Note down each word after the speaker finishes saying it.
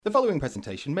The following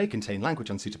presentation may contain language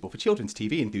unsuitable for children's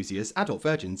TV enthusiasts, adult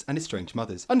virgins, and estranged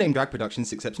mothers. Unnamed Drag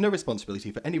Productions accepts no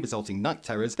responsibility for any resulting night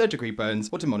terrors, third-degree burns,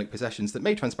 or demonic possessions that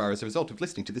may transpire as a result of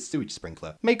listening to this sewage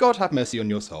sprinkler. May God have mercy on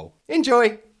your soul.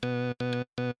 Enjoy!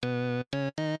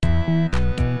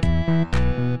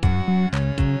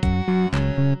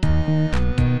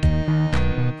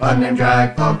 Unnamed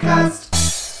Drag Podcast.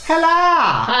 Hello!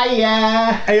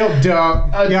 Hiya! Hey up,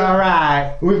 Doc. You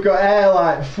alright? We've got hair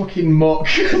like fucking muck,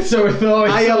 so we thought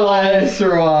we'd Hiya, sell lads. this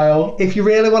for a while. If you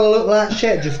really want to look like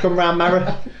shit, just come round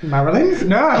Marilyn's?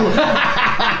 No!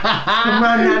 Come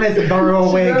round Nana's and borrow a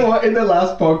Do wig. you know what? In the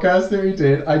last podcast that we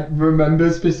did, I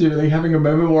remember specifically having a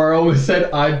moment where I always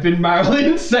said I've been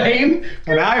Marilyn Sane.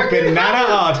 And I've been Nana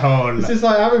Arthorn. It's just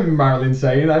like, I haven't been Marilyn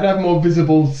Sane. I'd have more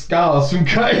visible scars from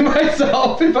cutting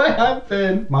myself if I had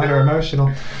been. Mine are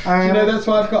emotional. Do you know that's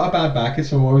why I've got a bad back? It's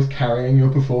from always carrying your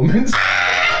performance.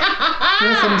 You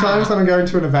know, sometimes when I'm going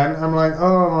to an event, I'm like,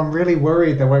 oh, I'm really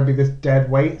worried there won't be this dead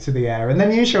weight to the air. And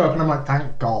then you show up and I'm like,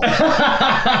 thank God.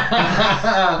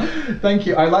 Thank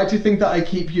you. I like to think that I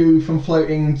keep you from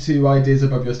floating to ideas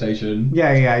above your station.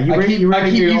 Yeah, you I really keep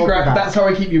do you hold me back. that's how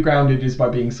I keep you grounded, is by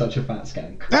being such a fat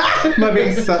skank. By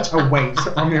being such a weight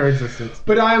on your existence.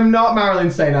 But I am not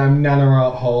Marilyn Sane, I'm Nana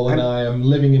Arthole, and I am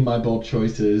living in my bold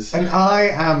choices. And I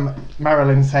am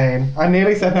Marilyn Sane. I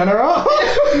nearly said Nana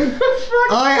Arthorn.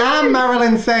 I am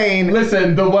Marilyn Sane.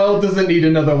 Listen, the world doesn't need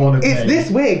another one of me. It's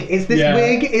this wig. Yeah.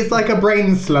 Wig is like a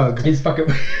brain slug. It's fucking...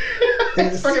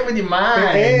 it's fucking with your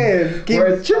mind. It is. Get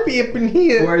trippy up in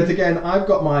here. Whereas again, I've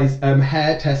got my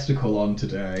hair testicle on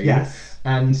today. Yes.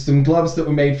 And some gloves that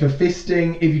were made for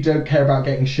fisting if you don't care about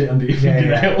getting shit under your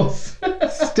fingernails.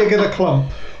 Stick of the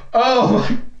clump.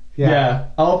 Oh, yeah.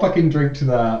 I'll fucking drink to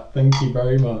that. Thank you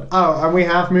very much. Oh, and we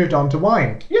have moved on to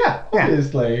wine. Yeah, Yeah.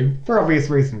 obviously. For obvious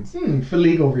reasons. For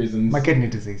legal reasons. My kidney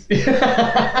disease.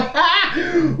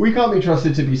 We can't be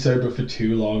trusted to be sober for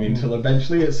too long until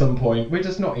eventually at some point we're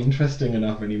just not interesting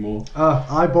enough anymore.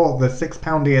 I bought the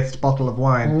 £6-iest bottle of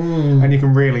wine, and you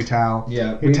can really tell.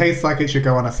 Yeah, It tastes like it should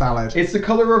go on a salad. It's the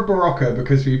colour of Barocca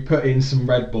because we put in some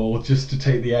Red Bull just to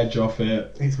take the edge off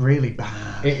it. It's really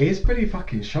bad. It is pretty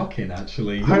fucking shocking,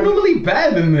 actually. You're normally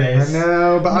better than this. I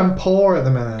know, but I'm poor at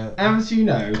the minute. As you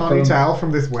know. Can't you tell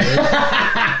from this wig?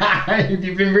 If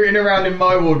you've been rooting around in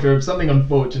my wardrobe, something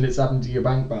unfortunate's happened to your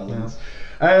bank balance.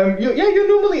 You're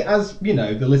normally, as you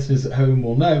know, the listeners at home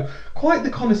will know, quite the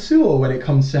connoisseur when it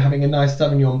comes to having a nice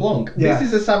Sauvignon Blanc. Yes.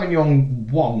 This is a Sauvignon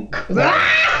Wonk.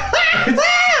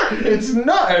 It's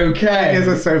not okay. It is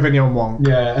a Sauvignon Wonk.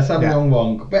 Yeah, a Sauvignon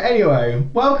Wonk. But anyway,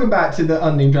 welcome back to the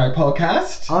Unnamed Drag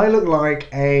Podcast. I look like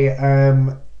a,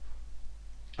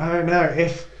 I don't know,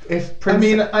 if Prince... I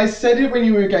mean, I said it when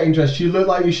you were getting dressed. You look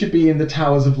like you should be in the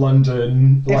Towers of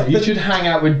London. Like, you should hang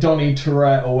out with Donny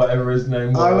Tourette or whatever his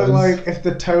name was. I look like if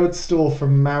the Toadstool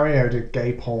from Mario did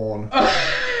gay porn. Do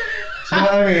you know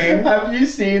what I mean? Have you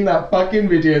seen that fucking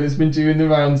video that's been doing the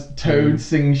rounds, Toad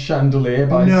Sings Chandelier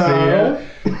by No.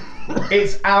 Sia?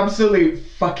 It's absolute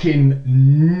fucking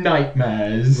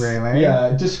nightmares. Really?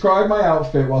 Yeah, describe my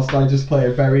outfit whilst I just play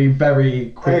a very,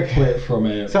 very quick clip from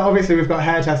it. So obviously we've got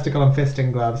hair, testicle and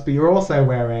fisting gloves, but you're also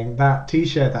wearing that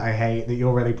t-shirt that I hate that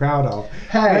you're really proud of.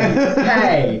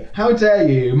 Hey, how dare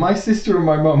you? My sister and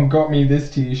my mum got me this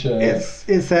t-shirt.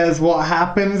 It says, what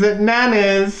happens at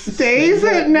Nana's stays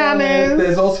at Nana's.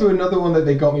 There's also another one that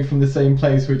they got me from the same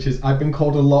place, which is, I've been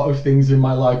called a lot of things in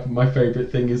my life, but my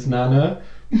favourite thing is Nana.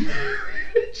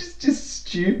 just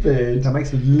stupid. That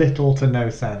makes little to no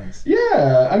sense.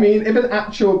 Yeah, I mean, if an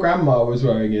actual grandma was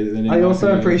wearing it, then it I might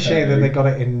also be appreciate okay. that they got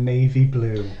it in navy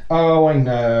blue. Oh, I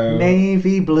know.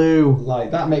 Navy blue.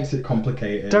 Like, that makes it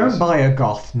complicated. Don't buy a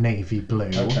goth navy blue.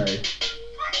 Okay.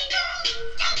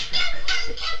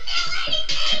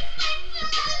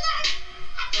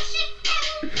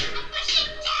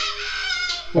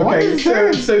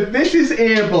 Okay, so this is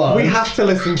Earblood. We have to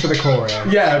listen to the chorus.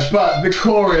 Yeah, but the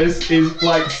chorus is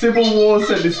like, Civil War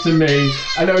said this to me,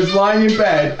 and I was lying in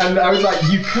bed, and I was like,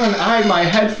 you can't, I had my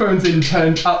headphones in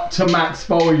turned up to max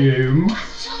volume.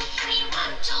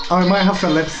 Oh, I might have to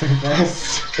lip sync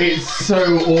this. It's so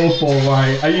awful,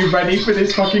 right? Are you ready for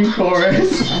this fucking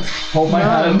chorus? Hold my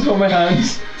hand, hold my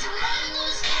hand.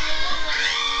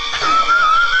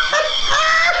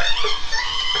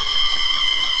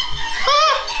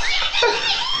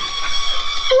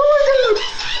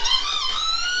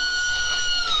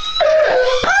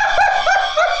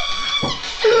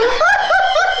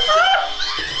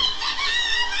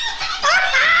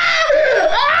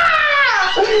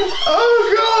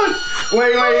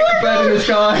 Wait, bird in the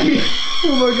sky.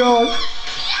 Oh my god.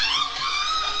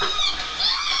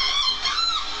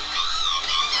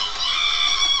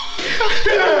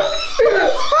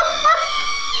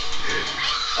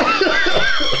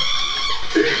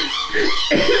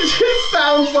 It just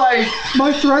sounds like...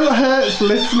 My throat hurts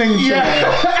listening to it.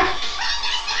 Yeah.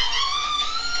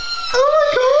 Oh my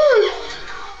god!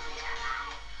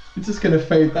 We're just going to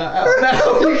fade that out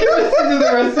now. You can listen to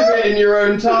the rest of it in your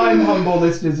own time, humble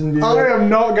listeners and viewers. I am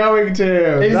not going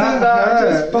to. Isn't that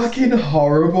just fucking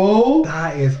horrible?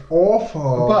 That is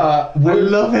awful. But I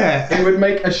love it. It would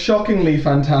make a shockingly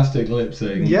fantastic lip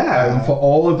sync. Yeah. For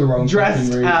all of the wrong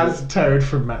Dressed fucking reasons. as Toad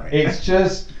from Mario. It's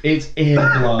ear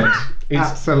blood. It's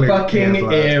Absolute fucking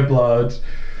ear blood.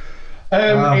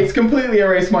 It's completely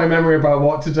erased my memory about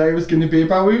what today was going to be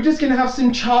about. We were just going to have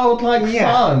some childlike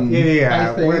fun.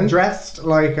 Yeah. I think. We're dressed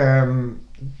like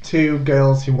two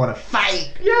girls who want to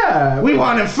fight. Yeah. We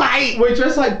want to fight. We're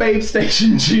dressed like Babe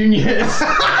Station Juniors.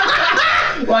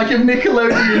 Like if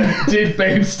Nickelodeon did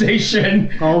Babe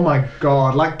Station. Oh my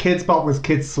god! Like Kids Bop was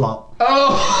Kids Slop.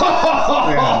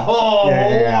 Oh,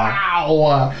 Yeah.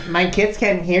 wow. My kids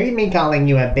can't hear me calling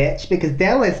you a bitch because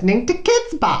they're listening to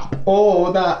Kids Bop.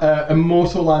 Or that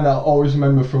immortal line that I'll always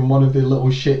remember from one of the little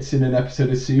shits in an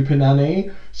episode of Super Nanny.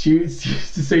 She used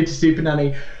to say to Super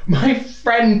Nanny, "My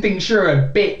friend thinks you're a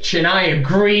bitch and I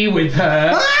agree with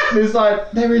her." It's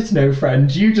like, there is no friend.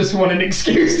 You just want an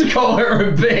excuse to call her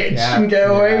a bitch and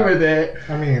get away with it.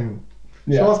 I mean,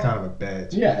 she was kind of a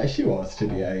bitch. Yeah, she was to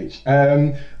the age.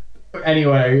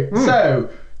 Anyway, so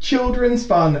children's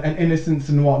fun and innocence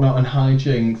and whatnot and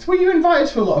hijinks. Were you invited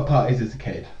to a lot of parties as a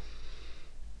kid?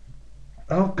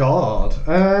 Oh god.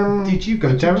 Did you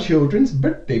go to children's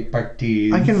birthday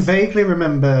parties? I can vaguely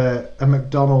remember a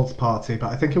McDonald's party,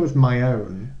 but I think it was my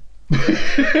own. So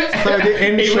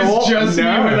it was just you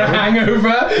with a hangover.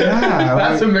 Yeah,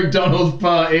 That's a McDonald's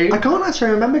party. I can't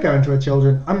actually remember going to a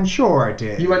children. I'm sure I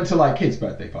did. You went to like kids'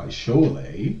 birthday parties,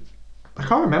 surely. I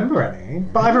can't remember any,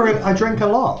 but I drink a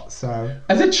lot, so.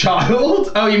 As a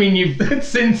child? Oh, you mean you've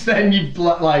since then you've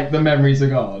like the memories are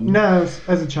gone? No,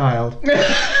 as a child.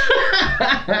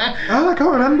 I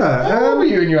can't remember. How old were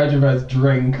you when you had your first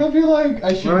drink? I feel like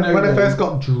I should know. When I first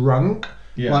got drunk,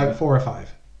 like 4 or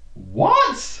 5.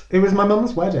 What? It was my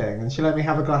mum's wedding, and she let me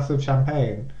have a glass of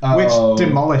champagne, Oh. which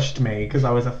demolished me because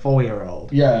I was a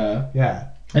 4-year-old. Yeah. Yeah.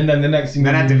 And then the next thing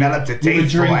Then I you developed a you were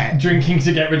taste for it. drinking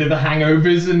to get rid of the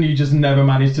hangovers, and you just never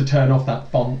managed to turn off that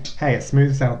font. Hey, it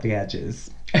smooths out the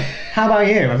edges. How about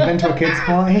you? Have you been to a kids'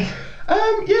 party?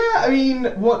 Yeah. I mean,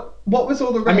 what was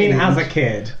all the rage? I mean, as a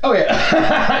kid. Oh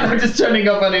yeah. I'm just turning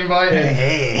up uninvited.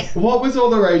 Hey, What was all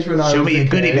the rage when I was show me a a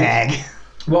goodie kid? bag.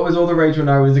 What was all the rage when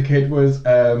I was a kid was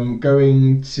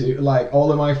going to, like,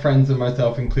 all of my friends and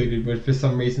myself included would for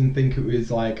some reason think it was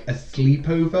like a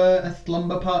sleepover, a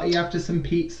slumber party after some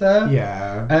pizza.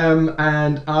 Yeah.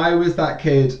 And I was that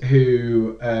kid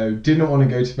who didn't want to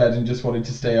go to bed and just wanted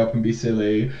to stay up and be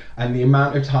silly. And the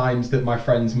amount of times that my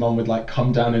friend's mum would like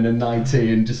come down in a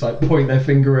nightie and just like point their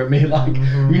finger at me like,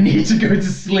 "We need to go to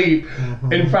sleep."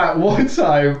 In fact, one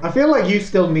time I feel like you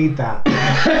still need that.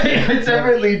 I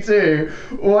definitely do.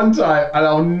 One time, and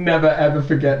I'll never ever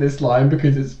forget this line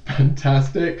because it's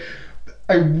fantastic.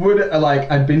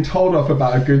 I'd been told off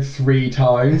about a good 3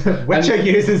 times. Witcher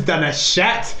users done a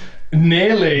shit.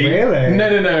 Nearly. Really?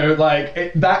 No.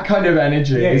 That kind of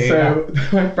energy. Yeah, So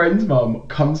my friend's mum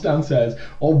comes downstairs,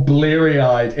 all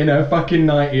bleary-eyed, in her fucking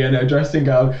nightie and her dressing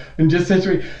gown, and just says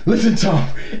to me, "Listen, Tom,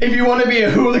 if you want to be a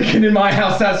hooligan in my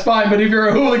house, that's fine. But if you're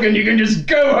a hooligan, you can just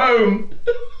go home."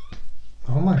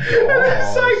 Oh my god. And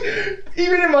it's like,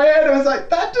 even in my head, I was like,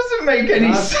 that doesn't make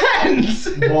any sense.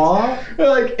 What?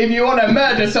 Like, if you want to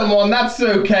murder someone, that's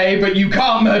okay, but you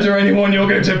can't murder anyone, you'll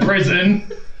go to prison.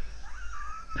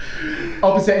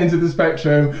 Opposite ends of the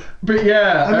spectrum. But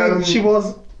yeah. I mean, she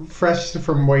was fresh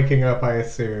from waking up, I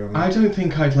assume. I don't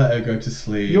think I'd let her go to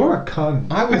sleep. You're a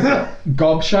cunt. I was a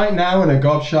gobshite now and a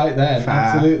gobshite then. Fair,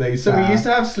 Absolutely. So fair. we used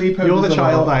to have sleepovers. You're the a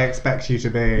child lot. I expect you to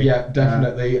be. Yeah,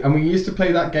 definitely. And we used to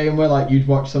play that game where like you'd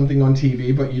watch something on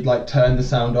TV, but you'd like turn the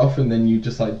sound off and then you'd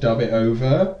just like dub it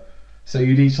over. So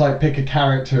you'd each like pick a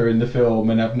character in the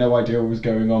film and have no idea what was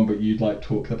going on, but you'd like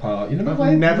talk the part. You never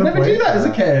played? never do played that as a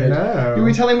that. kid. No. You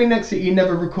were telling me next that you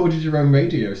never recorded your own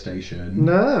radio station.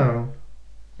 No.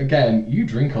 Again, you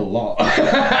drink a lot.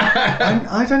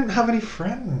 I don't have any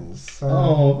friends. So.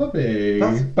 Oh, puppy.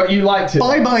 That's- But you liked it.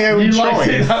 By my own you choice. liked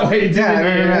it that way, didn't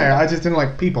Yeah, you? no. I just didn't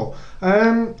like people.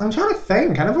 I'm trying to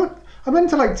think. I I've been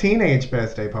to like teenage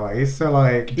birthday parties, so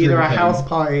like either a Drinking. house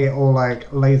party or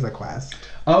like Laser Quest.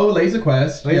 Oh, Laser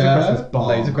Quest. Laser yeah. Quest was bomb.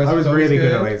 Laser Quest I was always really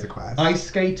good at Laser Quest. Ice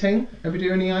skating. Ever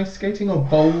do any ice skating or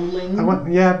bowling? I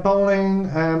went, bowling.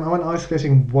 I went ice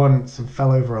skating once and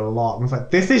fell over a lot. And was like,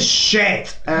 this is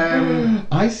shit.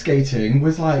 Ice skating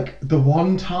was like the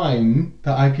one time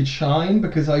that I could shine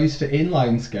because I used to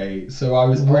inline skate, so I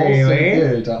was also Really?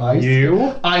 good at ice.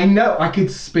 You? I know. I could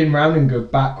spin round and go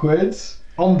backwards.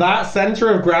 On that center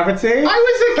of gravity? I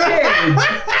was a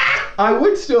kid. I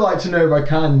would still like to know if I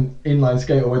can inline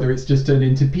skate or whether it's just turned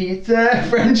into pizza,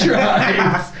 French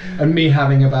fries, and me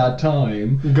having a bad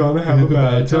time. Gonna have a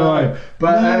bad time.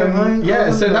 But No,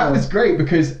 yeah, so that know. was great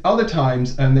because other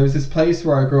times there was this place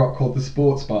where I grew up called the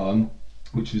Sports Barn,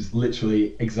 which was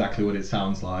literally exactly what it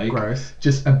sounds like. Gross.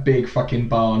 Just a big fucking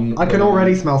barn. I can where-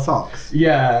 already smell socks.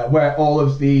 Yeah, where all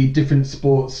of the different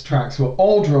sports tracks were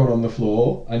all drawn on the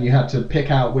floor, and you had to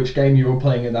pick out which game you were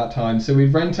playing at that time. So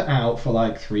we'd rent it out for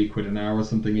like £3 an hour or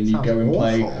something, and you'd Sounds go and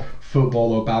play awful.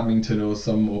 football or badminton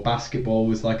or basketball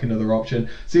was like another option.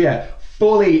 So yeah,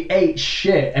 fully ate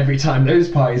shit every time those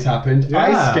parties happened. Yeah.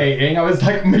 Ice skating, I was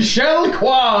like Michelle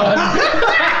Kwan.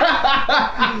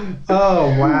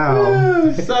 Oh,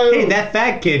 wow. So Hey, that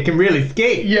fat kid can really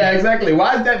skate. yeah, exactly.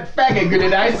 Why is that faggot good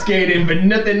at ice skating but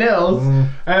nothing else?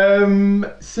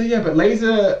 So yeah, but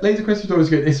Laser Quest was always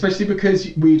good, especially because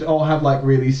we'd all have like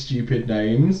really stupid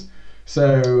names.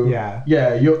 So Yeah.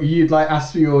 you'd like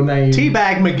ask for your name.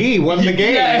 Teabag McGee won the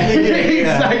game. Yeah,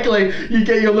 exactly. You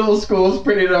get your little scores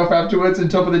printed off afterwards, and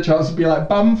top of the charts would be like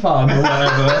bum fun or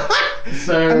whatever.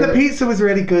 So And the pizza was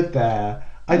really good there.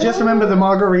 I just remember the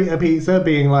margarita pizza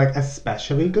being like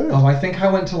especially good. Oh, I think I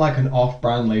went to like an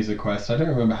off-brand Laser Quest. I don't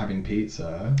remember having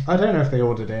pizza. I don't know if they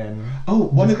ordered in. Oh,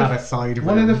 one Just of the had a side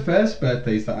one of room. the first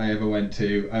birthdays that I ever went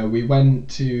to, we went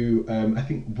to I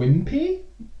think Wimpy.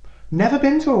 Never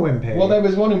been to a Wimpy. Well, there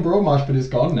was one in Broadmarsh, but it's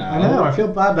gone now. I know. I feel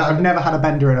bad that I've never had a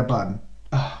bender in a bun.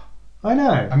 I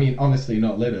know. I mean, honestly,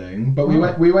 not living. But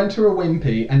we went to a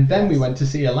Wimpy, and then we went to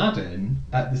see Aladdin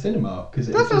at the cinema because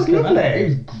That sounds lovely. It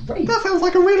was great. That sounds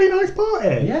like a really nice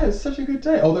party. Yeah, it's such a good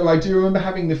day. Although I do remember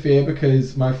having the fear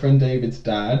because my friend David's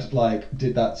dad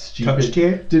did that stupid. Touched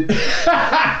you?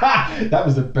 That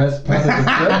was the best part of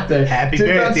the birthday. Happy did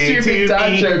birthday that stupid to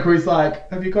dad me. joke where he's like,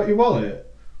 "Have you got your wallet?"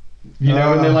 You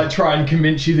know, and they like try and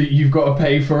convince you that you've got to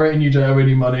pay for it and you don't have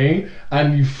any money,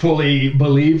 and you fully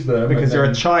believe them Because and you're a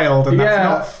then- child and that's Yeah.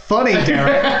 not funny,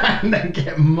 Derek. and then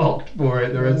get mocked for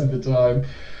it the rest of the time.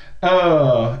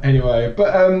 Oh, anyway,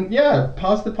 but yeah,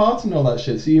 past the parts and all that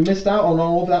shit. So you missed out on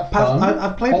all of that fun.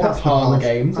 I've played all past the parlor parcel.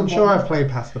 games. I'm and sure whatnot. I've played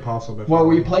past the parcel before. Well,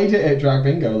 we played it at Drag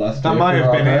Bingo last year. That might for have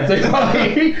our been it. birthday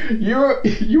party.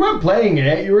 You weren't playing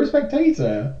it. You were a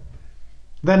spectator.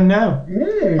 Then no.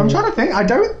 Mm. I'm trying to think.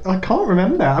 I can't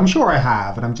remember. I'm sure I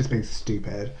have, and I'm just being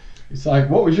stupid. It's like,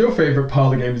 what was your favourite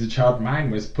parlour game as a child?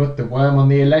 Mine was put the worm on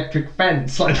the electric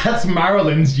fence. Like, that's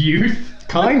Marilyn's youth.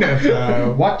 Kind of,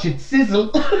 though. Watch it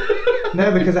sizzle.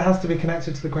 No, because it has to be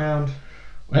connected to the ground.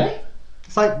 What?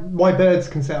 It's like why birds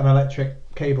can sit on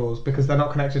electric cables because they're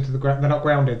not connected to the ground. They're not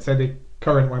grounded, so the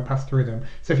current won't pass through them.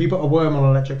 So if you put a worm on an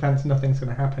electric fence, nothing's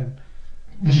going to happen.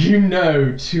 You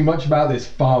know too much about this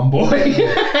farm boy.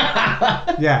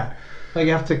 Yeah, like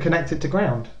you have to connect it to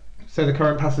ground, so the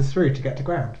current passes through to get to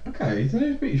ground. Okay, you don't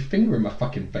need to put your finger in my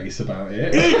fucking face about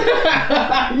it.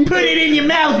 Put it in your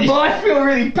mouth, boy. I feel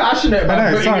really passionate about I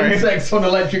know, putting sorry. insects on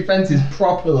electric fences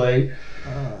properly.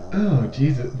 Oh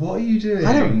Jesus! What are you doing?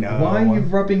 I don't know. Why are you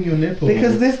rubbing your nipples?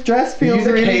 Because this dress feels Use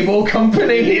a really... cable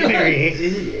company.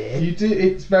 It You do.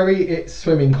 It's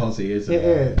swimming cosy, isn't it?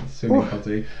 is. It's swimming Oof.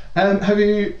 cosy. Have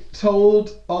you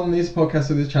told on this podcast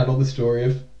or this channel the story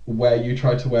of where you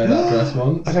tried to wear that dress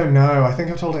once? I don't know. I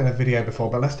think I've told it in a video before,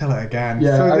 but let's tell it again.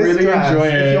 Yeah, so I this really dress, enjoy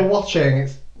it. If you're watching,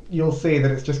 you'll see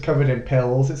that it's just covered in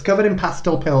pills. It's covered in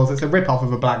pastel pills. It's a rip-off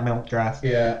of a black milk dress.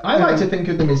 Yeah, I like to think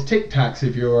of them as Tic Tacs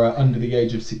if you're under the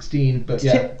age of 16. But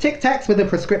yeah, Tic Tacs with a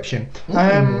prescription.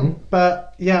 Mhm.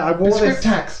 But yeah, I wore this.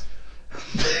 Tacs.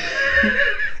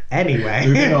 Anyway,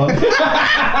 Moving on.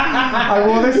 I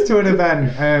wore this to an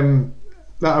event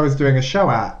that I was doing a show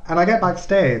at, and I get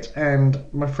backstage, and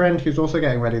my friend who's also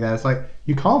getting ready there is like,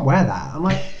 "You can't wear that." I'm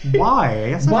like, "Why?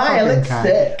 Yes, I Why? fucking Let's can.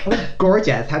 sit. I look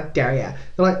gorgeous. How dare you?"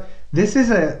 They're like, "This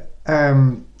is a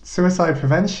suicide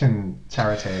prevention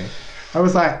charity." I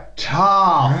was like,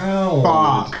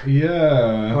 fuck."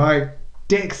 Yeah. Like,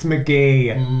 Dix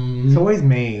McGee. Mm. It's always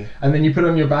me. And then you put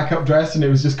on your backup dress and it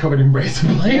was just covered in razor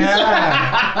blades.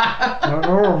 Yeah.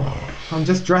 Oh, I'm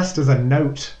just dressed as a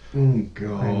note.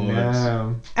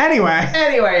 God. Anyway.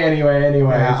 Anyway.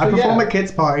 Yeah, I So, perform yeah. at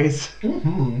kids' parties.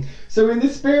 So in the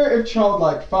spirit of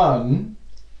childlike fun,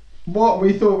 what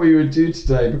we thought we would do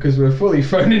today, because we're fully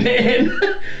phoning it in.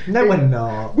 No, we're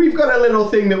not. We've got a little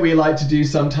thing that we like to do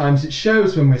sometimes. It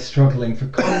shows when we're struggling for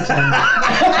content.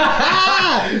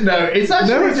 No, it's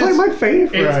actually No, it's just, like my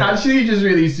favourite. It's actually just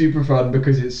really super fun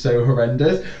because it's so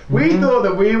horrendous. We thought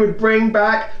that we would bring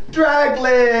back drag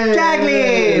libs. Drag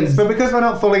libs! But because we're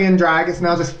not fully in drag, it's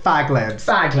now just fag libs.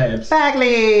 Fag libs. Fag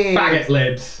libs! Faggot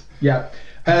libs. Yeah.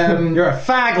 You're a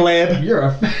fag lib. You're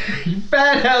a you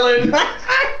fat Helen.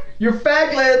 You're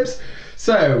fag libs.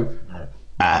 So,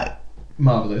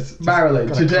 marvellous. Marilyn,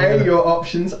 gotta today cover it. your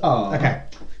options are... Okay.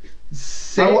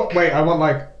 Sick. I want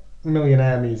like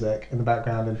millionaire music in the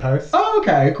background in post. Oh,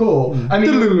 okay, cool. I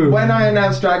mean, when I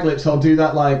announce drag lips, I'll do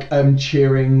that like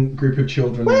cheering group of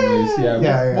children noise. Yeah,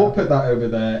 Yeah. we'll put that over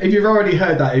there. If you've already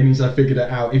heard that, it means I figured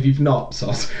it out. If you've not,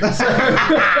 sauce. So,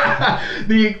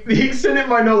 the extent of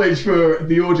my knowledge for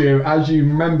the audio, as you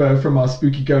remember from our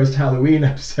Spooky Ghost Halloween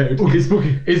episode,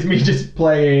 is me just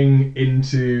playing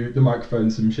into the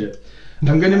microphone some shit.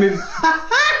 I'm gonna move.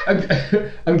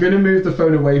 I'm gonna move the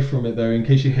phone away from it though, in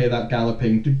case you hear that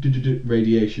galloping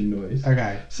radiation noise.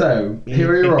 Okay. So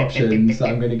here are your options that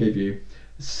I'm gonna give you: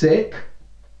 sick,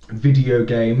 video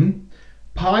game,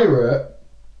 pirate,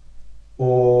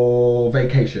 or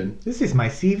vacation. This is my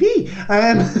CV.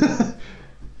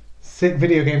 Sick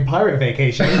video game pirate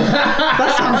vacation.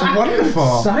 That sounds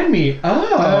wonderful. Sign me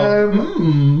up.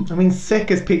 I mean, sick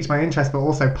has piqued my interest, but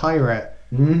also pirate.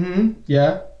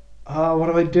 Yeah. Oh, what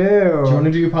do I do? Do you want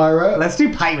to do pirate? Let's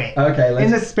do pirate. Okay.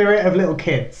 In the spirit of little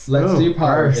kids. Let's do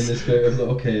pirate gross. in the spirit of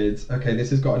little kids. Okay, this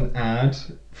has got an ad.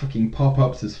 Fucking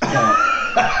pop-ups as fuck.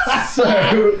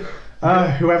 So.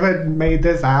 Whoever made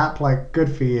this app, like,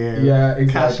 good for you. Yeah,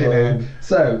 exactly. Cash it in.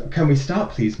 So, can we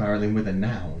start, please, Marilyn, with a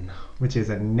noun? Which is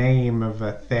a name of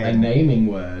a thing. A naming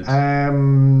word.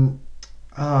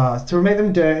 So we make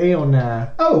them dirty or nah?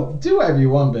 Oh, do whatever you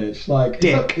want, bitch. Like,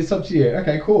 Dick. It's up to you.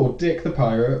 Okay, cool. Dick the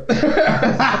pirate.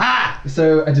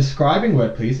 So, a describing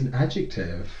word, please. An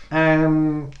adjective.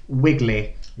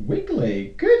 Wiggly.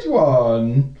 Wiggly. Good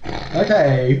one.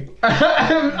 Okay.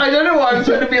 I don't know why I'm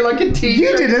trying to be like a teacher.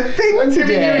 You did a thing I'm giving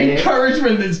today. you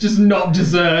encouragement that's just not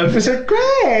deserved. Was it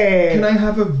great? Can I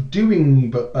have a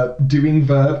doing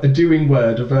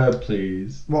word, a verb,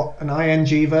 please? What, an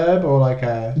ing verb or like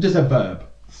a Just a verb.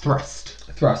 thrust?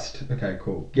 Thrust. Okay,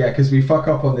 cool. Yeah, because we fuck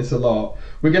up on this a lot.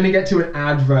 We're going to get to an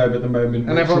adverb at the moment.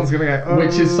 And everyone's going to go,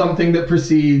 Which is something that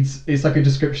precedes, it's like a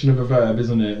description of a verb,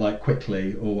 isn't it? Like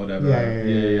quickly or whatever.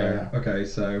 Yeah. Okay,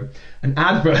 so an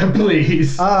adverb,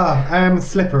 please.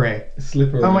 Slippery.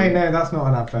 Slippery. Oh wait, no, that's not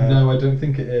an adverb. No, I don't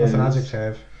think it is. That's an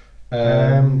adjective.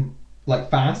 Like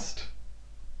fast.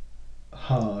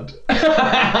 Hard.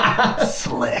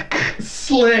 Slick.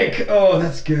 Slick. Oh,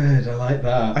 that's good. I like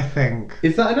that. I think.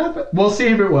 Is that an advert? We'll see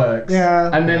if it works. Yeah.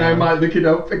 And then I might look it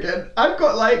up again. I've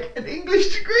got like an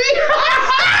English degree.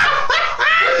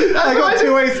 I got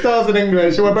 2 A stars in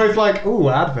English, and we're both like, ooh,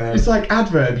 adverb. It's like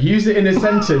adverb. Use it in a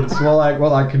sentence. Well,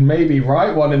 I can maybe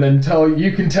write one and then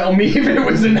you can tell me if it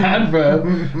was an adverb.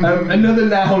 Another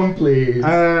noun, please.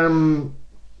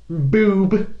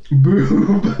 Boob.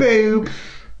 Boob. Boob.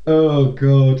 Oh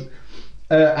god.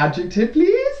 Adjective,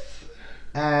 please.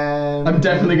 I'm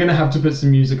definitely going to have to put some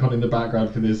music on in the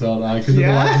background for this, aren't I? Because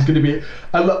otherwise it's going to be...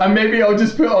 And maybe I'll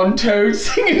just put on Toad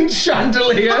singing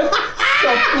Chandelier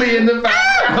softly in the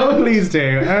background. Please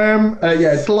do.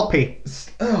 Sloppy.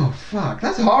 Oh, fuck.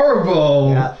 That's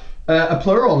horrible. Yeah. A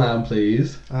plural noun,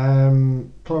 please.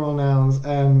 Plural nouns.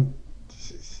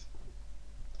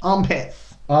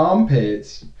 Armpits.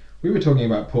 Armpits. We were talking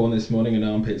about porn this morning and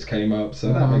armpits came up,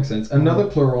 so that makes sense. Another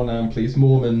plural noun, please.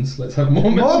 Mormons. Let's have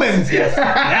Mormons. Mormons, yes.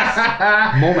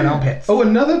 Mormon armpits. Oh,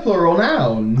 another plural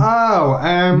noun.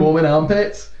 Oh, Mormon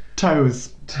armpits.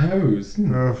 Toes. Toes.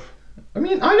 Ugh. I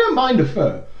mean, I don't mind a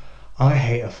foot. I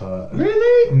hate a foot.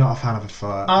 Really? I'm not a fan of a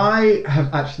foot. I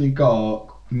have actually got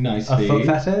nice A feet. foot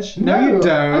fetish? No, you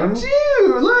don't. I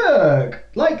do. Look,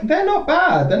 like they're not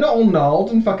bad. They're not all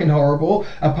gnarled and fucking horrible.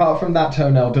 Apart from that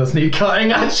toenail does need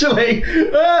cutting. Actually,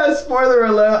 spoiler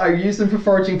alert. I use them for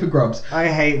foraging for grubs. I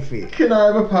hate feet. Can I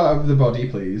have a part of the body,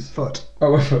 please? Foot.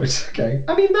 Oh, a foot. Okay.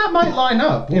 I mean, that might line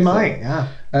up. It might, yeah.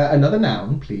 Another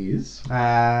noun, please.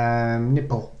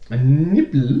 Nipple. A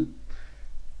nipple.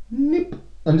 Nip.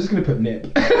 I'm just gonna put nip.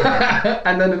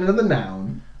 And then another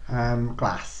noun.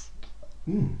 Glass.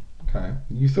 Okay.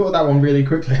 You thought of that one really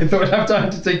quickly. I thought I'd have time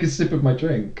to take a sip of my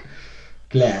drink.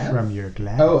 Glass. From your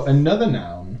glass. Oh, another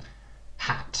noun.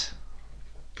 Hat.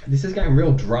 This is getting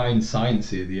real dry and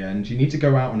sciencey at the end. You need to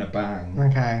go out on a bang.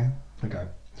 Okay. Okay.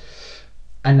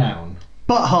 A noun.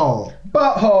 Butthole.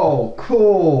 Butthole.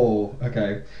 Cool.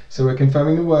 Okay. So we're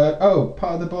confirming the word. Oh,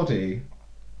 part of the body.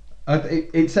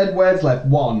 It said words left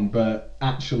 1, but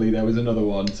actually there was another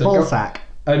one. So Ballsack.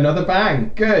 Another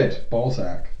bang. Good.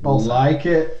 Ballsack. Ballsack. Like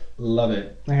it. Love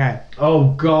it. Okay.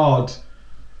 Oh God.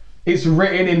 It's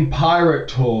written in pirate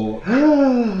talk.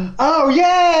 Oh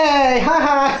yay!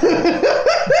 Haha.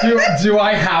 do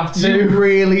I have to? You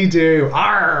really do.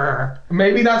 Arr.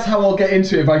 Maybe that's how I'll get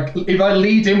into it. If I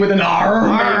lead in with an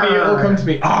R, maybe it'll come to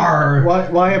me. R.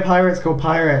 Why are pirates called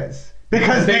pirates?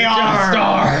 Because they just are.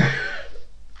 are.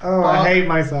 Oh, I hate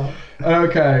myself.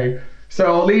 Okay. So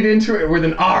I'll lead into it with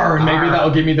an R, and maybe R.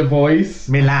 that'll give me the voice.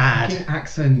 Me lad. Fucking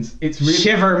accents. It's really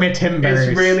Shiver me timbers.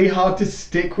 It's really hard to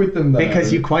stick with them though.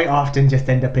 Because you quite often just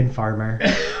end up in farmer.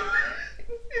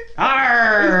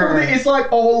 Arr. It's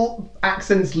like all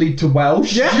accents lead to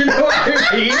Welsh. Yeah. Do you know what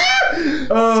I mean?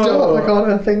 Stop, I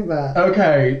can't think that.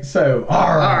 Okay, so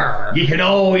Arr. You can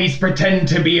always pretend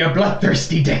to be a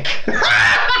bloodthirsty dick.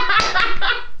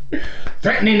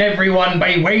 Threatening everyone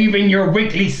by waving your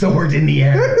wiggly sword in the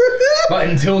air. But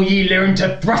until ye learn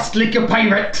to thrust like a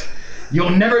pirate, you'll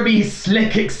never be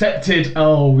slick accepted.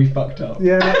 Oh, we fucked up.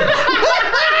 Yeah.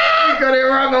 You got it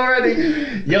wrong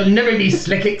already. You'll never be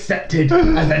slick accepted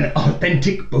as an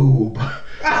authentic boob.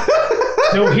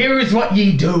 So here's what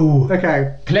ye do.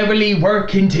 Okay. Cleverly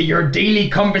work into your daily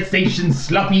conversation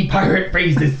sloppy pirate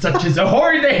phrases such as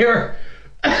ahoy there!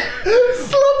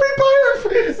 Sloppy pirate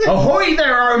phrases. Ahoy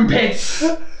there, armpits!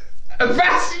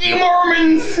 Avast ye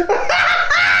Mormons!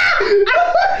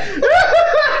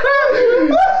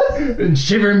 And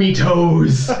shiver me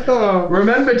toes. Oh.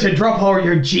 Remember to drop all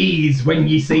your G's when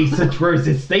ye say such words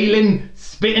as sailing,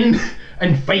 spitting,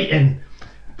 and fighting.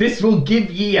 This will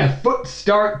give ye a foot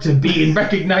start to being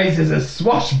recognised as a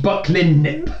swashbuckling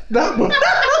nip. That works.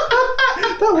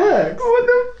 That works. What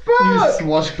the You fuck?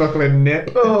 swashbuckling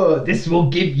nip. Oh, this will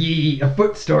give ye a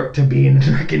foot start to being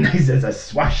recognised as a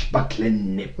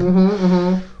swashbuckling nip.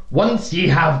 Once ye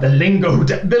have the lingo,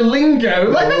 like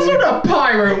that's not a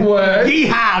pirate word. Ye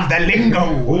have the lingo.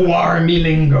 Oh, army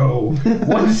lingo.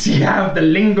 Once ye have the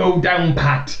lingo down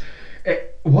pat.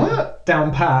 What?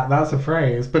 Down pat, that's a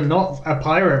phrase, but not a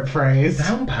pirate phrase.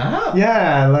 Down pat?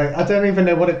 Yeah, like, I don't even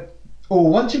know what it... Oh,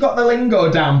 once you got the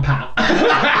lingo down pat.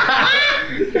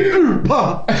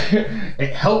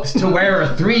 It helps to wear a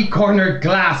 3-cornered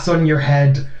glass on your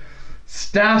head,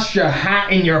 stash your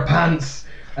hat in your pants,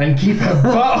 and keep a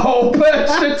butthole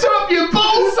perched atop your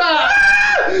ballsack.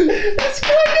 That's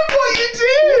kind of what you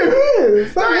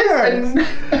do.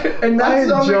 And I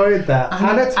that's enjoyed that.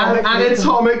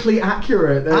 anatomically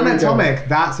accurate. There we go. Anatomic,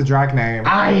 that's a drag name.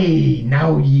 Aye,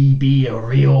 now ye be a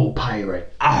real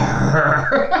pirate.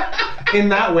 Arr. In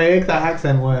that wig, that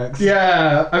accent works.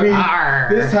 Yeah, I mean, Arr.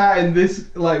 this hat and this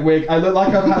wig, I look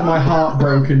like I've had my heart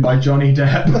broken by Johnny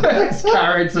Depp's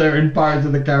character in Pirates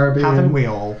of the Caribbean. Haven't we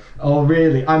all? Oh,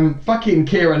 really? I'm fucking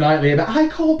Keira Knightley, but I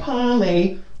call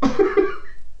Parley.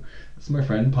 That's my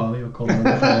friend, Parley. I'll call her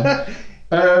my friend.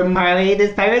 Harley,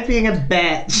 this pirate's being a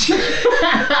bitch.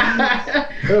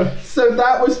 So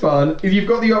that was fun. If you've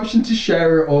got the option to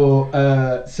share it or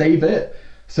save it,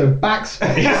 so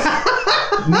backspace.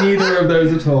 Neither of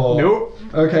those at all. Nope.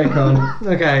 Okay, Con.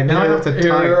 Okay, now I have to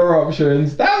Here are type. your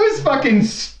options. That was fucking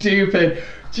stupid.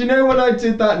 Do you know when I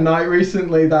did that night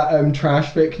recently, that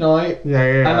trash fic night? Yeah.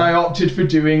 And I opted for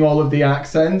doing all of the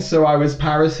accents, so I was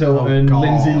Paris Hilton, God.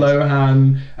 Lindsay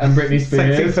Lohan, and Britney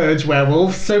Sexy Spears. Surge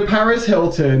werewolves. So Paris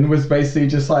Hilton was basically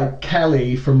just like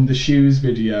Kelly from the Shoes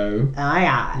video.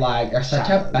 Aye. Like, you're such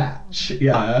a bitch.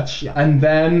 Yeah. Bitch, yeah. And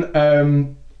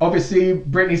then, obviously,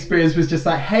 Britney Spears was just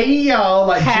like, hey y'all,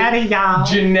 like Hey, y'all.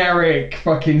 generic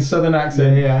fucking southern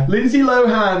accent. Yeah. Lindsay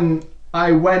Lohan,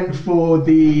 I went for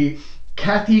the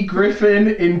Kathy Griffin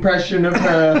impression of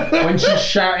her when she's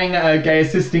shouting at her gay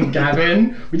assistant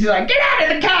Gavin, which is like, get out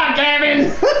of the car,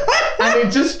 Gavin! And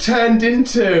it just turned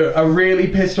into a really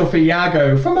pissed off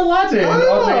Iago from Aladdin.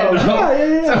 oddly enough.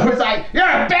 yeah. So it was like, you're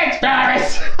a bitch,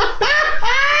 Paris!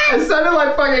 It sounded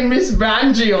like fucking Miss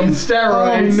Vanjie on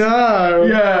steroids. Oh no.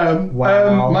 Yeah.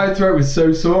 Wow. My throat was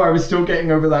so sore. I was still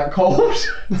getting over that cold.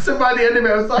 So by the end of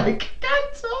it, I was like,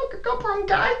 can't talk. I got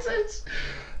bronchitis.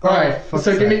 All right. fuck's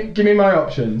So sake. give me my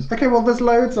options. Okay, well, there's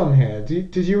loads on here.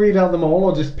 Did you read out them all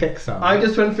or just pick some? I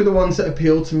just went through the ones that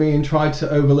appealed to me and tried to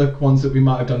overlook ones that we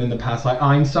might have done in the past. Like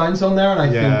Einstein's on there, and I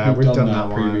think we've done that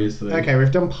one. previously. Okay,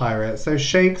 we've done pirates. So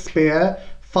Shakespeare,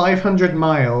 500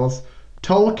 Miles,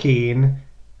 Tolkien,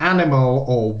 Animal,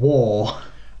 or War.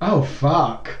 Oh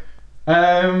fuck.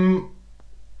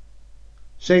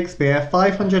 Shakespeare,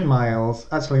 500 miles.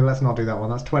 Actually, let's not do that one.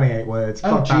 That's 28 words.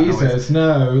 Oh, Fuck that noise. Jesus,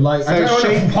 no. Like, I So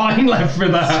don't have wine left for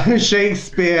that.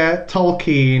 Shakespeare,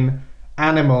 Tolkien,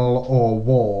 animal, or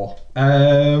war? I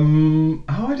don't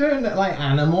know. Like,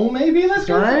 animal, maybe? Let's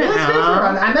go for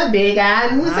I'm a big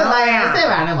animal. So, let's do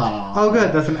animal. Oh,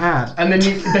 good. There's an ad. And then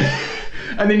you...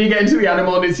 And then you get into the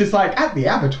animal and it's just like, at the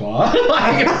abattoir.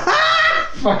 Like,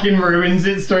 fucking ruins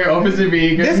it straight off as a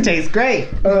vegan. This tastes great.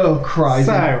 Oh, cries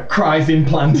in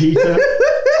plant eater.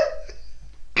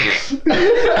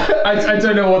 I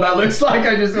don't know what that looks like.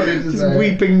 I just wanted to say.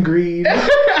 Weeping green.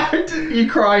 You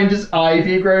cry and just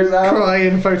ivy grows out.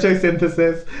 Crying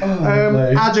photosynthesis.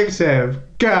 Oh, adjective.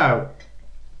 Go.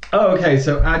 Oh, okay.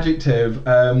 So adjective.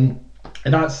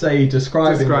 That's a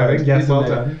describing word, yes, isn't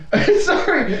well it? done.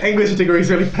 Sorry. English degree's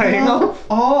really paying off.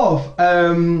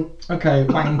 Okay,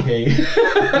 wanky.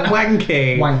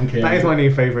 Wanky. Wanky. That is my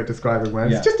new favourite describing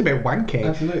word. Yeah. It's just a bit wanky.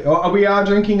 Absolutely. Oh, we are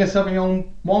drinking a Sauvignon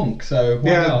Wonk, so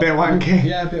why Yeah, not? a bit wanky.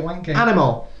 Yeah, a bit wanky.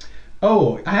 Animal.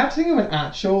 Oh, I have to think of an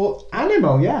actual...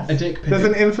 Animal, yes. A dick pic. There's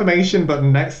an information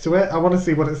button next to it. I want to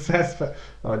see what it says for...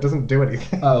 Oh, it doesn't do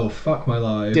anything. Oh, fuck my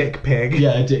life. Dick pig.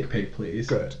 Yeah, a dick pig, please.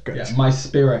 Good. Yeah, my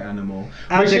spirit animal.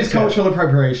 Adjective. Which is cultural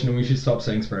appropriation and we should stop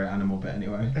saying spirit animal, but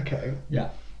anyway. Okay. Yeah.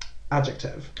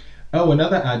 Adjective. Oh,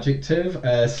 another adjective,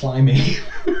 slimy.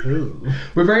 Ooh.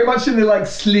 We're very much in the like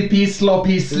slippy,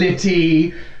 sloppy,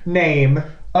 slitty. Name.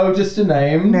 Oh, just a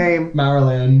name. Name.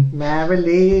 Marilyn.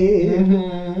 Marilyn.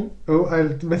 Mm-hmm. Oh, I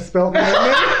misspelled my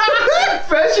name.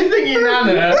 First you think you're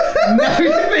Nana, now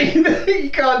you think that you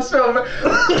can't spell.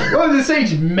 What was the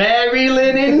stage?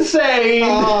 Marilyn Insane.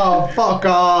 Oh, fuck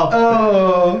off.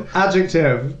 Oh.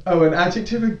 Adjective. Oh, an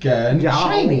adjective again. Yeah.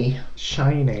 Shiny.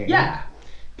 Shiny. Yeah.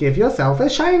 Give yourself a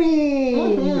shiny.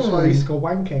 Mhm. That's what I used to call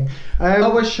wanking.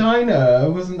 Oh, a shiner.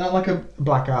 Wasn't that like a...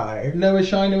 Black eye. No, a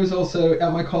shiner was also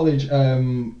at my college,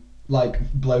 like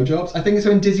blowjobs. I think it's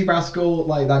when Dizzy Rascal,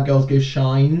 like that girl gives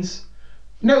shines.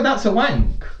 No, that's a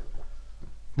wank.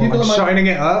 Well, People like are like- shining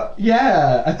it up.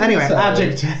 Yeah, I think Anyway, so.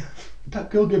 adjective. That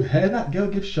girl gives hair, that girl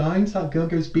gives shines, that girl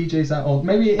gives BJ's out on.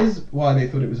 Maybe it is why they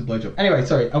thought it was a blowjob. Anyway,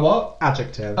 sorry, a what?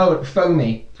 Adjective. Oh,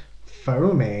 foamy.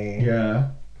 Foamy. Yeah.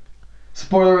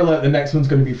 Spoiler alert, the next one's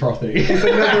going to be frothy. It's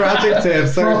another adjective.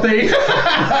 So Frothy.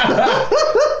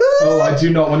 Oh, I do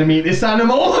not want to meet this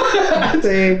animal.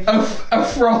 a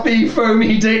frothy,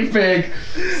 foamy dick pig.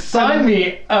 Sign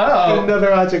me up.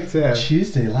 Another adjective.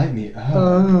 Tuesday, light me up.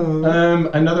 Oh.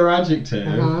 Another adjective.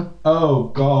 Uh-huh. Oh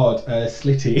God,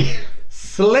 slitty.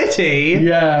 Slitty.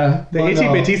 Yeah. The why itty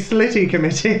not? bitty slitty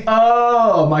committee.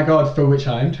 Oh my God, for which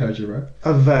I am Tojiro.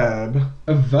 A verb.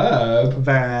 A verb.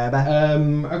 Verb.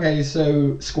 Okay,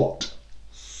 so squat.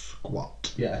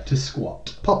 Squat. Yeah, to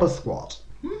squat. Pop a squat.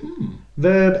 Hmm.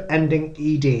 Verb ending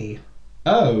ed.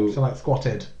 Oh. So like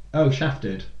squatted. Oh,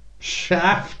 shafted.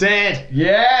 Shafted.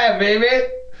 Yeah, baby.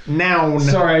 Noun.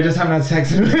 Sorry, I just haven't had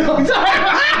sex in a really long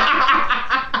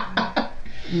time.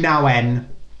 Noun.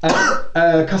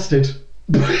 Custard.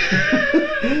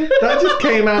 That just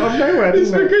came out of nowhere, It's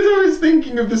didn't because it? I was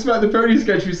thinking of the Smack the Pony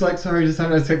sketch. She's like, sorry, I just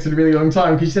haven't had sex in a really long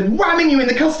time. Because she said, whamming you in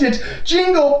the custard.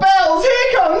 Jingle bells,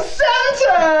 here comes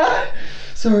Santa.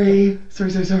 Sorry. I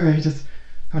just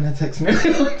haven't had sex in a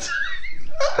really long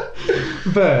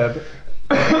Verb.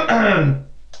 time.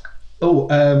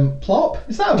 Plop?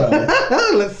 Is that a verb?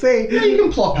 Let's see. Yeah, you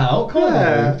can plop out, can't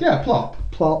Yeah. you? Yeah, plop.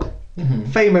 Plop. Mhm.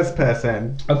 Famous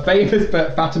person. A famous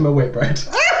Fatima Whitbread.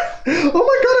 Oh my god,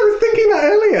 I was thinking that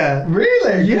earlier.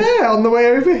 Really? Yeah, on the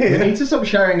way over We here. need to stop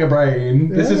sharing a brain.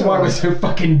 This is why we're so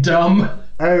fucking dumb.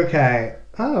 Okay.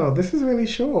 Oh, this is really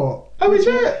short. Oh, is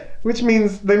it? Which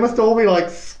means they must all be like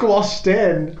squashed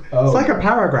in. Oh. It's like a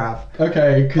paragraph.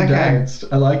 Okay, condensed.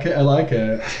 I like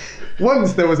it.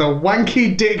 Once there was a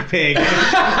wanky dick pig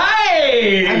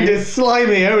Hey! and his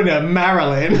slimy owner,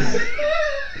 Marilyn.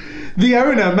 The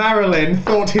owner, Marilyn,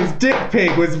 thought his dick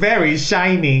pig was very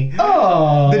shiny.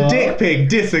 Oh. The dick pig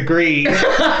disagreed.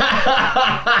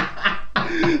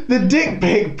 The dick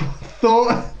pig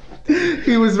thought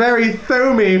he was very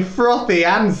foamy, frothy,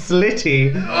 and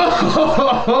slitty.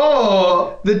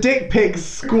 Oh. The dick pig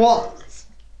squats.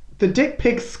 The dick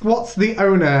pig squats the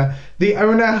owner. The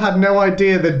owner had no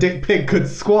idea the dick pig could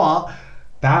squat.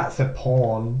 That's a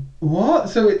porn. What?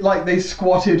 So it like they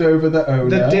squatted over the owner?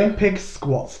 The dick pig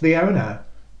squats the owner.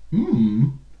 Hmm.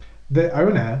 The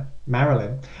owner,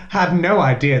 Marilyn, had no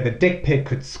idea the dick pig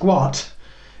could squat.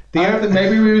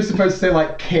 Maybe we were supposed to say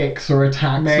like kicks or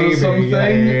attacks Maybe, or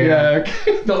something. yeah.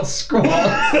 Not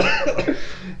squats.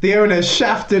 The owner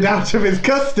shafted out of his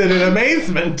custard in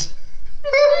amazement.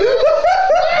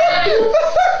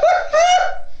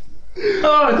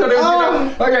 Oh, I thought it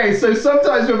was gonna... Okay, so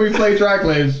sometimes when we play Drag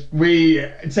Lives, we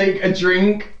take a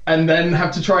drink and then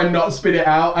have to try and not spit it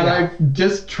out, and I've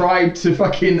just tried to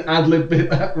fucking ad-lib it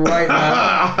right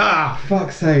now.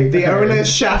 Fuck's sake. The owner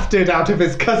shafted out of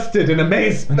his custard in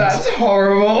amazement. That's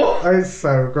horrible. It's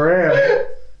so great.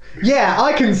 Yeah,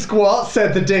 I can squat,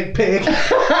 said the dick pig.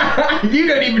 You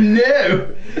don't even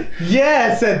know.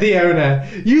 Yeah, said the owner.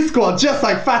 You squat just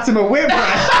like Fatima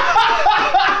Whitbread.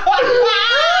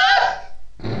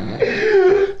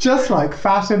 Just like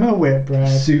Fatima Whitbread.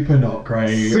 Super not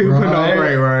great. Super right? not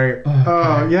great, right?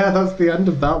 Oh, yeah, that's the end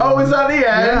of that one. Oh, is that the end?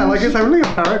 Yeah, like it's only a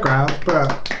paragraph,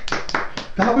 but...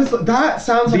 That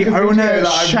sounds like the a video owner that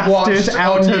I've shafted watched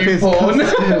out on of his YouPorn.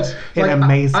 custard in Like,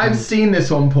 amazement. I've seen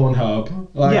this on Pornhub.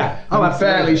 Like, Yeah. Oh, I'm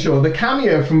absolutely. fairly sure. The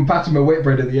cameo from Fatima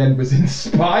Whitbread at the end was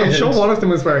inspired. I'm sure one of them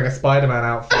was wearing a Spider-Man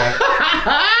outfit.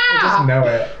 I just know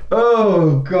it.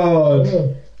 Oh,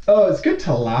 God. Oh, it's good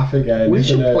to laugh again. We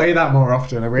isn't should it? play that more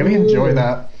often. I really enjoy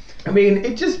that. I mean,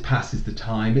 it just passes the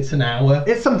time. It's an hour.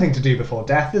 It's something to do before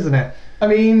death, isn't it? I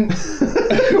mean,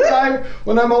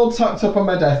 when I'm all tucked up on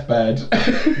my deathbed,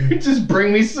 just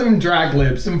bring me some drag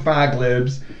libs, some fag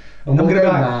libs, and we'll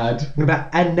go mad. I'm gonna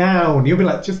be a noun. You'll be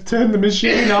like, just turn the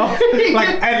machine off. Like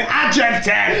an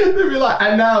adjective. They'll be like,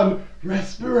 a noun,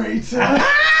 respirator.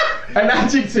 An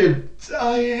adjective,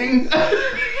 dying.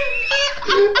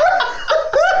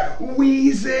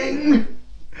 Wheezing.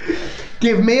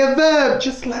 Give me a verb.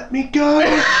 Just let me go.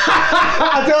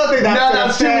 I don't think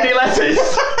that's too many letters.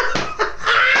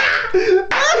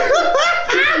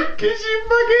 Could you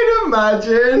fucking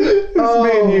imagine? That's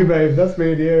me and you, babe. That's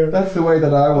me and you. That's the way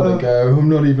that I want to go. I'm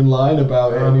not even lying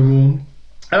about it anymore.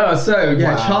 Oh, so,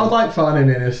 yeah, Wow. childlike fun and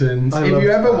innocence. I If love you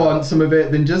ever that. want some of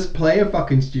it, then just play a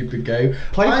fucking stupid game.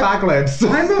 Play fag libs.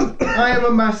 I am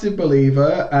a massive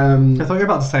believer. I thought you were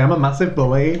about to say I'm a massive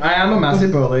bully. I am a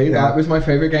massive bully. Yeah. That was my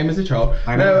favourite game as a child.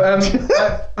 I know.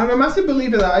 No, I'm a massive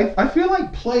believer that I feel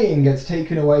like playing gets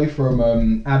taken away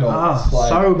from adults. Like,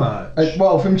 so much.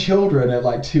 well, from children at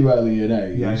like too early an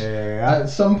age. Yeah. At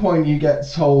some point, you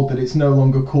get told that it's no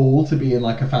longer cool to be in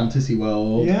like a fantasy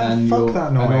world. Yeah, and fuck you're- that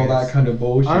and all noise. that kind of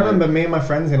bullshit. I remember me and my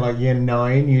friends in like year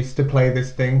 9 used to play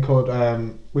this thing called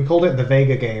we called it the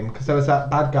Vega game because there was that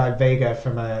bad guy Vega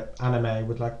from an anime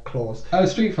with like claws. Oh,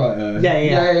 Street Fighter.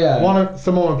 Yeah.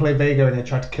 Someone would play Vega and he'd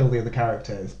try to kill the other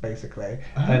characters basically,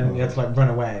 and you had to like run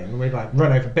away and we'd like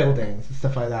run over buildings and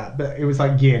stuff like that. But it was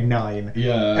like year 9.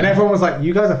 Yeah. And everyone was like,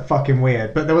 "You guys are fucking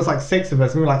weird," but there was like 6 of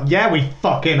us and we were like, "Yeah, we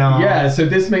fucking are." Yeah, so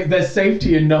there's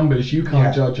safety in numbers. You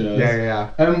can't judge us. Yeah.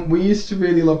 We used to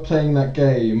really love playing that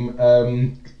game.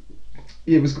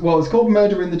 It's called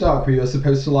Murder in the Dark, where you're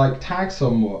supposed to like tag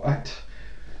someone.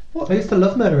 I used to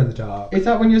love Murder in the Dark. Is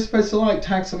that when you're supposed to like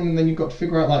tag someone and then you've got to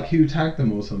figure out like who tagged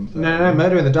them or something? No,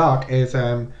 Murder in the Dark is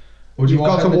Or do you've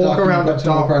got to walk around a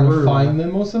dark and room. find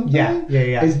them or something? Yeah.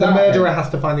 Is the that murderer it? has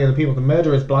to find the other people. The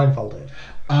murderer is blindfolded.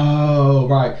 Oh,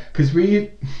 right. Because we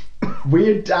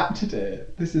adapted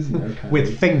it. This isn't okay.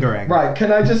 With fingering. Right,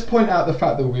 can I just point out the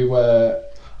fact that we were...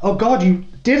 Oh God, you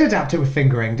did adapt it with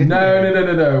fingering, didn't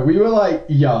you? No. We were like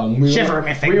young. Shiver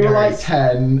me We were like fingers.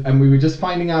 10 and we were just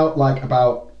finding out like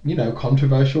about,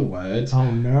 controversial words. Oh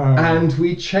no. And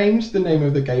we changed the name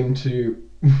of the game to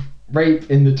Rape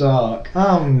in the Dark.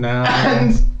 Oh no.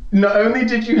 And not only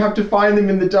did you have to find them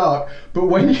in the dark, but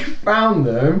when you found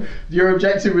them, your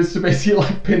objective was to basically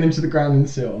like pin them to the ground and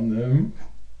sit on them.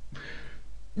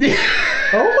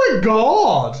 Oh my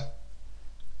God.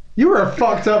 You were a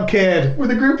fucked up kid.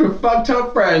 With a group of fucked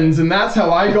up friends, and that's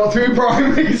how I got through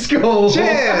primary school.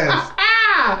 Cheers.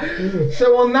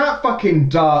 So on that fucking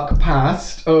dark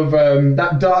past of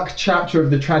that dark chapter of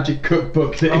the tragic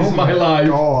cookbook that is my life.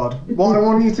 God. What I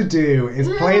want you to do is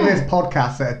play this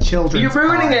podcast at a children's You're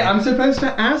ruining party. it. I'm supposed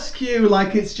to ask you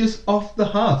like it's just off the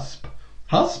husp.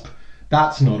 Husp?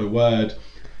 That's not a word.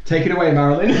 Take it away,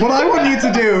 Marilyn. What I want you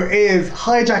to do is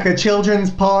hijack a children's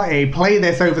party, play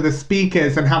this over the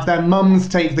speakers, and have their mums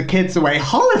take the kids away,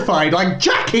 horrified, like,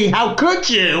 Jackie, how could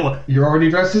you? You're already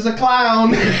dressed as a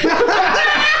clown.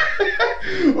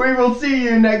 We will see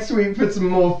you next week for some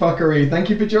more fuckery. Thank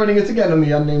you for joining us again on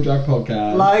the Unnamed Drag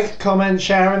Podcast. Like, comment,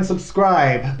 share, and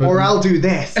subscribe, or I'll do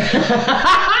this.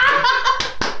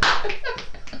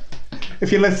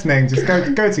 If you're listening, just go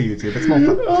to YouTube. It's more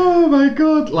fun. Oh my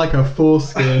God, like a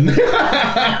foreskin.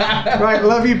 Right,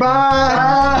 love you.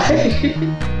 Bye.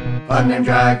 Bye. Unnamed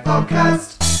Drag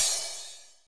Podcast.